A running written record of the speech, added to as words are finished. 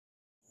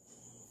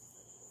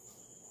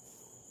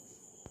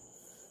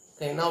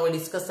Okay, now we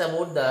discuss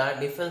about the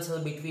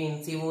differences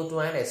between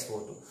CO2 and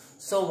SO2.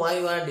 So why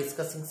we are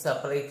discussing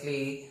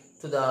separately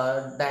to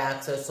the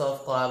dioxides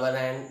of carbon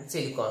and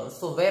silicon.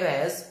 So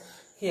whereas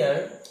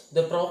here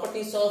the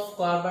properties of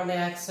carbon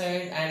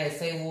dioxide and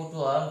SiO2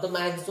 are the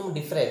maximum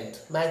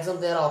different. Maximum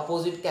they are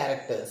opposite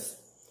characters.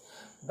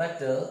 But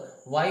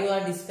why we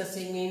are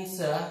discussing means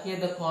here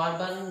the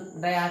carbon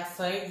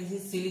dioxide, this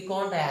is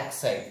silicon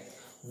dioxide.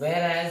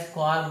 Whereas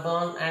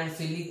carbon and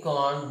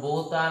silicon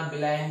both are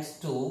belongs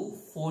to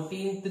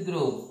 14th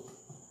group.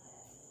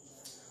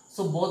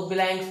 So both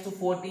belongs to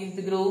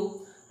 14th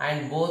group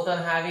and both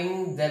are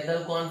having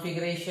Z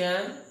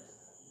configuration,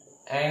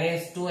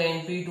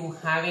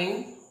 NH2NP2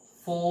 having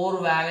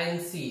 4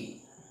 valency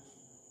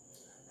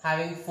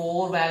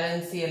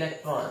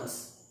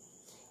electrons.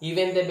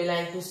 Even they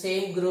belong to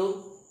same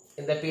group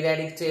in the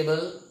periodic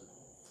table,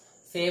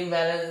 same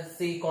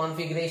valency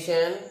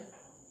configuration,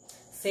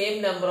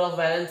 same number of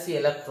valency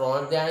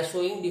electrons, they are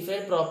showing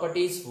different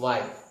properties.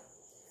 Why?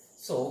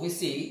 So we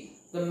see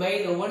the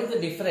main, what is the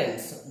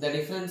difference? The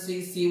difference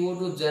is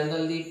CO2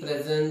 generally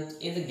present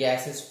in the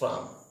gaseous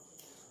form.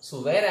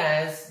 So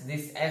whereas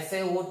this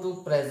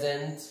SiO2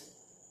 present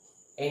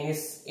in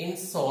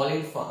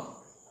solid form.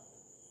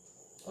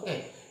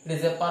 Okay, it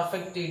is a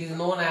perfect, it is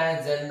known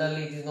as,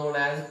 generally it is known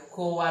as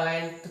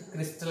covalent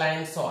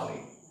crystalline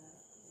solid.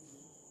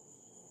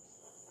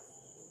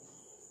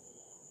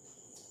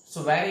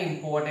 So very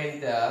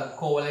important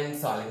covalent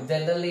solid.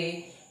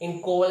 Generally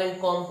in covalent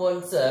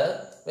compounds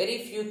very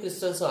few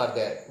crystals are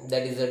there.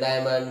 That is a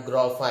diamond,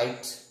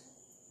 graphite,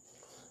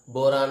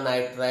 boron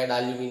nitride,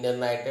 aluminum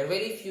nitride.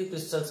 Very few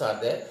crystals are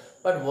there.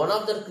 But one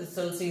of the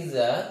crystals is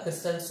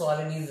crystal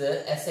solid is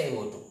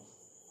SiO2.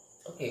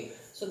 Okay.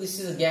 So this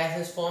is a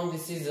gaseous form.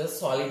 This is a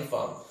solid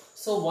form.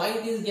 So why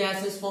it is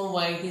gaseous form?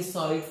 Why it is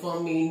solid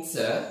form means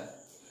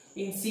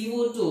in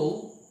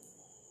CO2.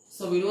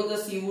 So we know the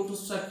CO2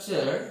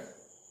 structure.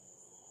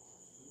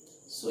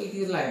 So it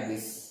is like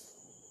this.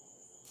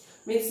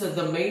 Means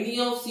the many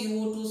of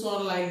CO2s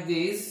are like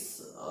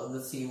this. The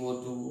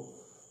CO2,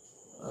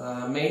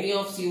 many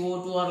of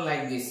CO2 are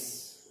like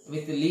this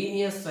with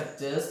linear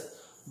structures,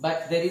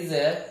 but there is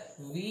a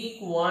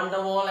weak van der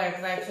Waals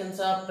attractions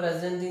are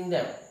present in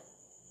them.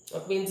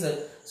 What means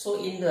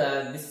so in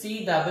the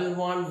C double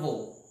bond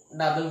O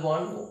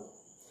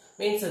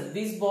means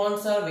these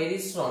bonds are very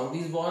strong.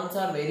 These bonds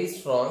are very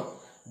strong,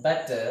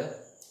 but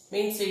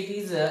means it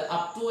is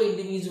up to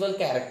individual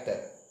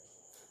character.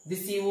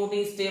 This CO2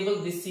 is stable,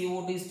 this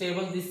CO2 is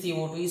stable, this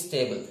CO2 is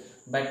stable.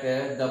 But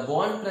the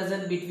bond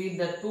present between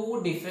the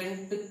two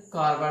different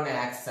carbon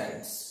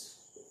dioxides,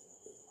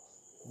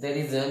 there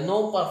is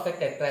no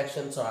perfect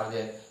attractions are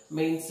there.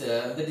 Means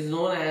that is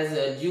known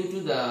as due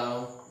to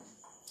the,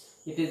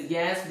 it is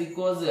gas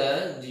because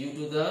due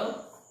to the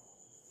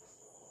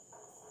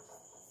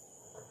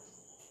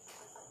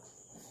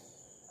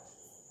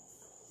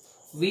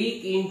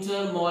weak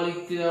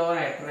intermolecular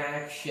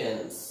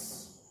attractions.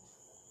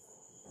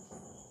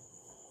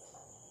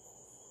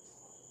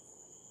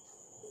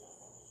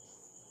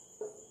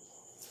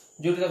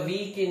 Due to the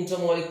weak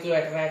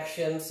intermolecular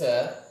attractions,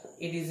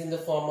 it is in the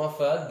form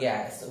of a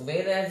gas.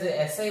 Whereas the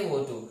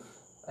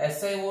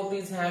SiO2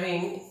 is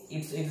having,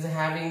 it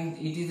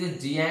is a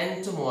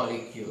giant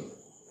molecule.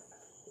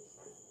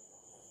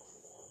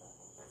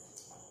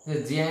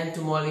 The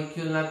giant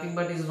molecule nothing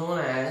but is known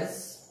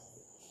as,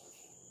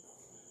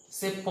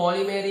 say,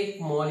 polymeric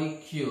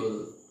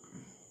molecule.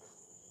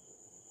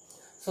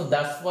 So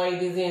that's why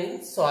it is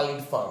in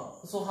solid form.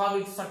 So how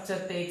its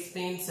structure takes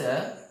means,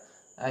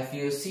 if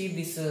you see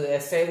this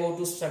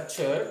SiO2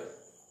 structure,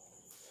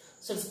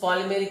 so it's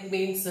polymeric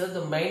means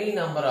the many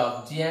number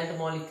of giant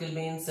molecule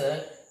means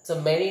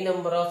so many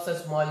number of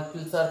such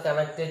molecules are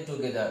connected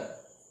together.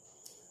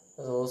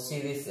 So see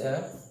this.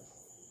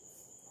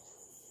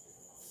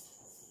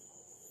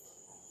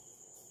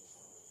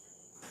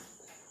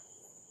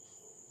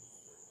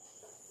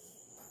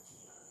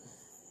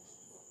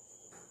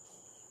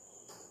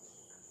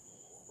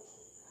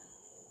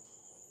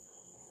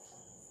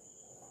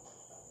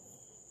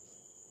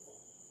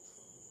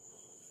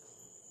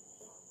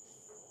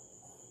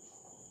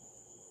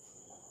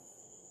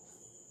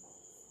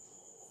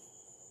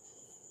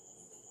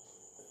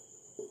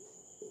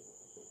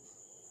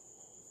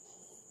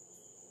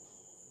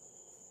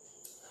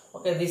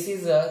 Okay, this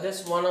is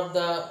just one of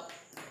the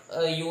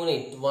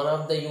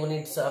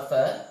units of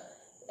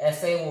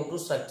SiO2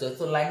 structure.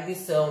 So like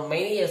this,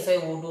 many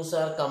SiO2s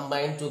are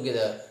combined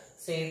together.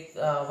 Say,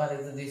 for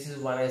example, this is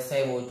one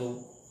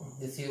SiO2,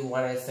 this is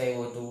one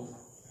SiO2.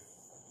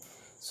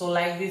 So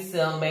like this,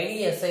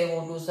 many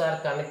SiO2s are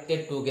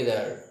connected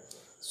together.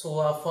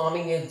 So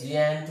forming a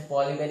giant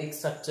polymeric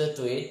structure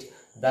to it.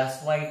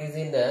 That's why it is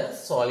in the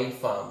solid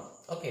form.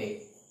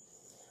 Okay.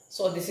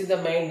 So this is the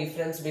main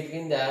difference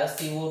between the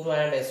CO2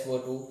 and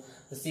SO2.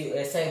 The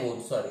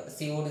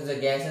CO2 is a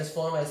gaseous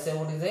form,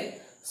 SiO2 is a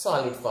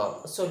solid form.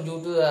 So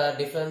due to the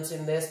difference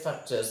in their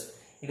structures,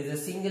 it is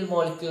a single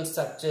molecule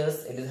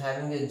structures, it is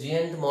having a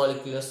giant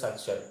molecular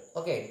structure.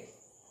 Okay.